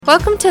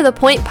Welcome to The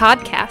Point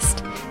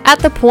Podcast. At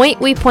The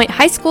Point, we point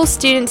high school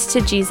students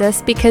to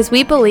Jesus because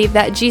we believe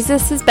that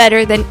Jesus is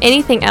better than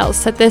anything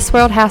else that this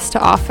world has to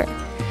offer.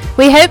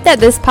 We hope that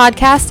this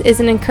podcast is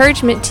an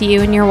encouragement to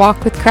you in your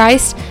walk with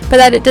Christ, but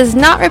that it does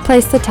not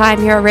replace the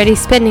time you're already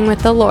spending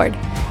with the Lord.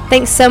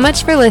 Thanks so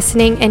much for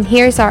listening, and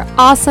here's our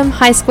awesome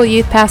high school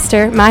youth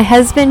pastor, my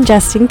husband,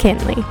 Justin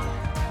Kinley.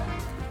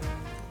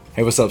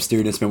 Hey, what's up,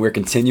 students? Man, we're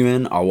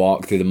continuing our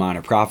walk through the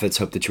Minor Prophets.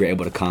 Hope that you were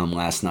able to come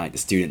last night, the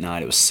student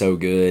night. It was so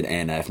good.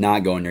 And if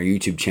not, go on their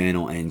YouTube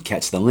channel and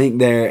catch the link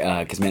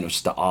there. Because, man, it was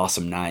just an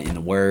awesome night in the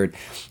Word.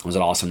 It was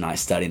an awesome night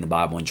studying the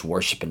Bible and just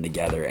worshiping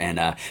together. And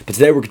but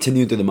today we're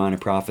continuing through the Minor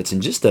Prophets.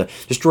 And just a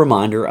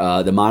reminder,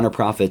 the Minor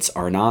Prophets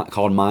are not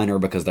called minor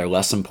because they're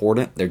less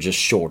important. They're just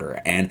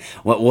shorter. And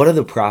what are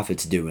the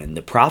prophets doing?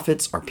 The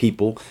prophets are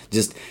people,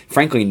 just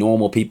frankly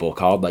normal people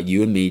called like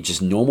you and me,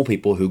 just normal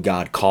people who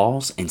God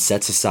calls and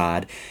sets aside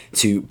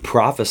to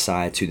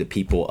prophesy to the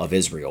people of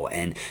Israel.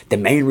 And the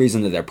main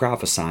reason that they're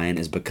prophesying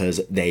is because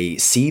they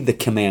see the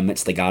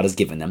commandments that God has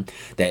given them.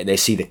 They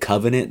see the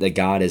covenant that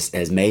God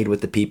has made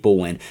with the people.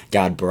 When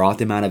God brought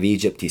them out of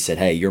Egypt, he said,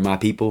 hey, you're my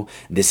people.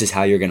 This is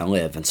how you're going to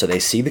live. And so they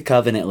see the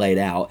covenant laid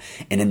out,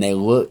 and then they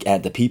look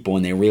at the people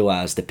and they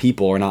realize the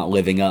people are not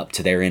living up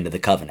to their end of the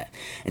covenant.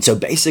 And so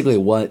basically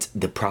what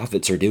the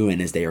prophets are doing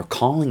is they are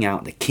calling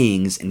out the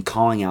kings and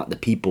calling out the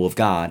people of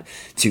God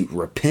to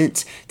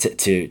repent,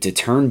 to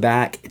turn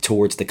back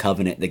towards the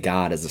covenant that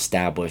God has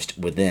established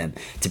with them,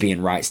 to be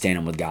in right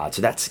standing with God.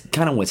 So that's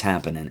kind of what's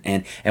happening.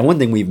 And one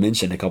thing we've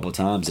mentioned a couple of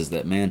times is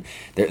that, man,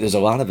 there's a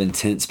lot of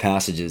intense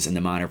passages in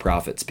the Minor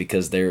Prophets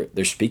because they're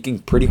speaking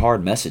pretty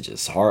hard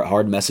messages,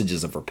 hard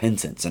messages of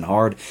repentance and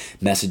hard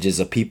messages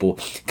of people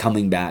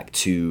coming back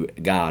to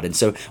God. And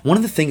so one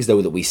of the things,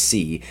 though, that we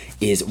see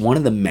is one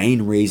of the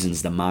main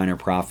reasons the Minor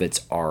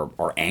Prophets are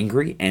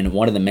angry, and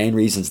one of the main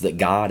reasons that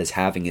God is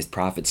having his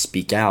prophets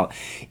speak out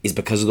is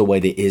because of the way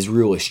that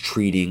Israel is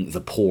treating the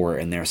poor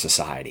in their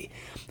society.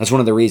 That's one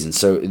of the reasons.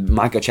 So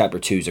Micah chapter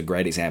 2 is a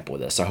great example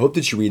of this. So I hope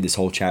that you read this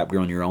whole chapter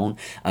on your own.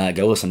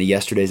 Go listen to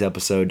yesterday's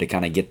episode to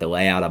kind of get the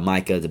layout of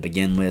Micah to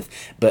begin with.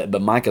 But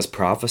Micah's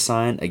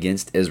prophesying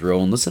against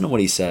Israel, and listen to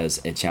what he says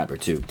in chapter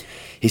 2.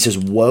 He says,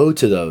 woe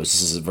to those,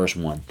 this is verse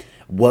 1,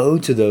 woe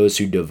to those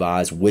who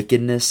devise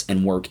wickedness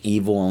and work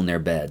evil on their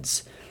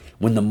beds.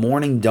 When the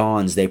morning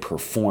dawns, they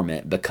perform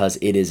it because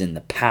it is in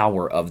the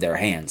power of their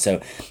hand. So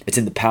it's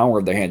in the power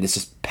of their hand. This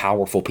is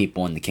powerful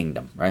people in the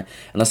kingdom, right?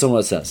 And listen to what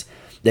it says.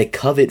 They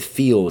covet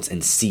fields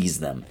and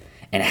seize them,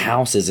 and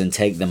houses and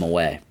take them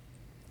away.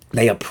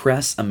 They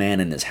oppress a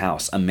man in his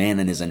house, a man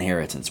in his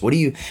inheritance. What do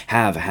you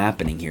have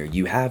happening here?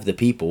 You have the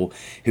people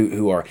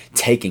who are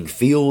taking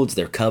fields,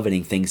 they're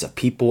coveting things of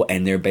people,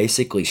 and they're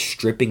basically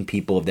stripping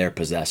people of their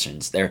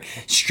possessions. They're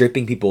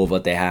stripping people of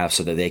what they have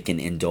so that they can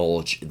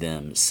indulge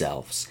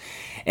themselves.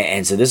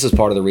 And so this is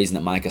part of the reason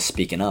that Micah's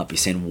speaking up.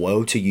 He's saying,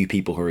 woe to you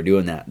people who are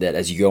doing that. That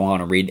as you go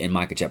on and read in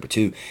Micah chapter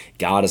 2,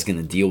 God is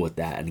going to deal with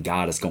that, and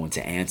God is going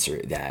to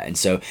answer that. And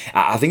so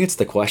I think it's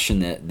the question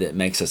that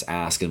makes us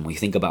ask, and we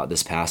think about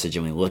this passage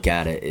and we look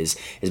at it is,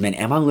 man,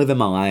 am I living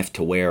my life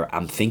to where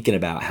I'm thinking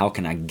about how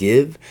can I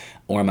give,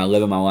 or am I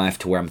living my life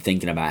to where I'm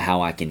thinking about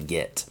how I can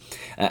get?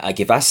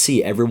 Like if I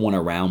see everyone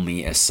around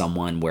me as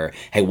someone where,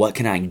 hey, what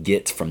can I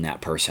get from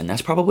that person?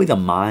 That's probably the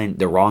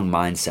wrong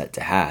mindset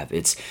to have.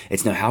 It's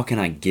no, how can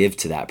I give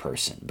to that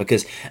person?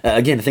 Because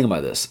again, think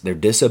about this. They're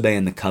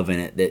disobeying the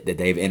covenant that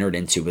they've entered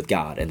into with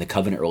God and the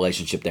covenant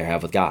relationship they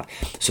have with God.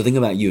 So think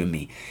about you and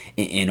me.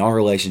 In our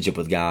relationship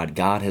with God,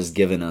 God has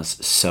given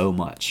us so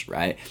much,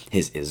 right?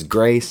 His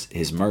grace,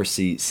 his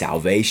mercy,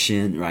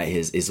 salvation, right?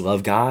 His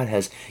love. God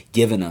has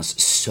given us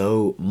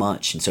so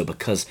much. And so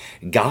because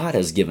God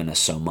has given us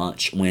so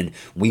much, when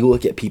we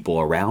look at people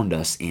around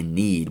us in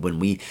need, when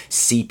we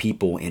see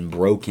people in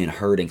broken,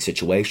 hurting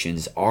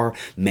situations, our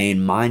main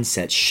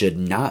mindset should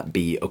not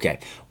be, okay,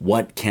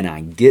 what can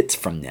I get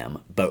from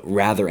them? But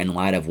rather, in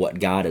light of what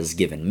God has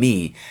given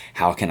me,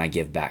 how can I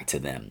give back to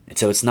them? And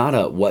so it's not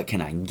a what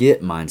can I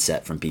get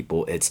mindset from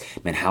people. It's,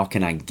 man, how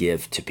can I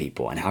give to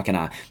people? And how can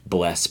I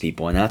bless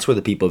people? And that's where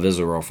the people of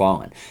Israel are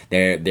fallen.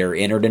 They're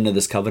entered into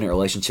this covenant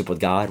relationship with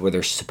God where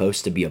they're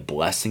supposed to be a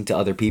blessing to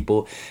other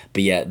people,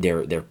 but yet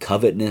their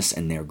covetousness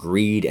and their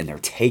greed and their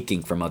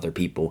taking from other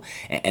people,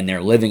 and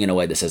they're living in a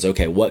way that says,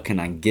 okay, what can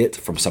I get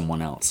from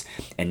someone else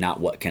and not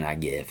what can I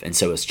give? And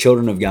so as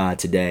children of God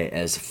today,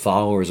 as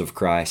followers of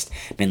Christ,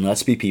 man,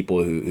 let's be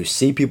people who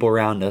see people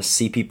around us,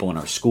 see people in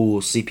our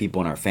schools, see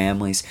people in our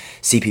families,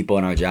 see people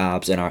in our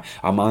jobs, and our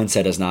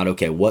mindset is not,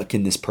 okay, what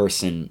can this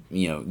person,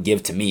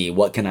 give to me?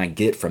 What can I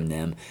get from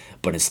them?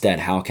 But instead,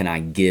 how can I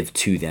give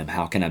to them?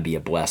 How can I be a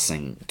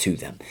blessing to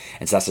them?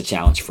 And so that's a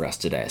challenge for us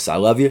today. So I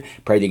love you.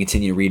 Pray to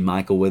continue to read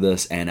Micah with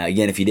us. And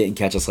again, if you didn't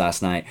catch us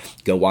last night,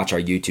 go watch our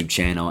YouTube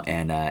channel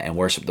and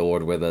worship the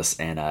Lord with us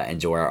and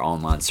enjoy our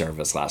online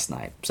service last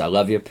night. So I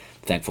love you.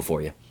 Thankful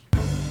for you.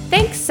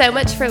 Thanks so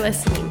much for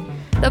listening.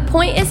 The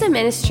Point is a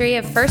ministry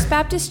of First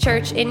Baptist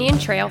Church Indian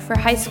Trail for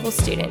high school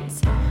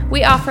students.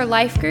 We offer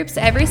life groups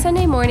every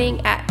Sunday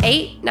morning at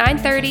 8,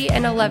 9:30,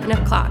 and 11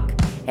 o'clock.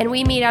 and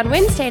we meet on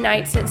Wednesday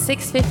nights at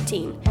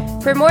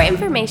 6:15. For more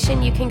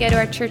information, you can go to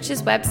our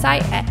church's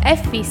website at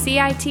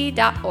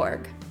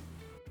fbcit.org.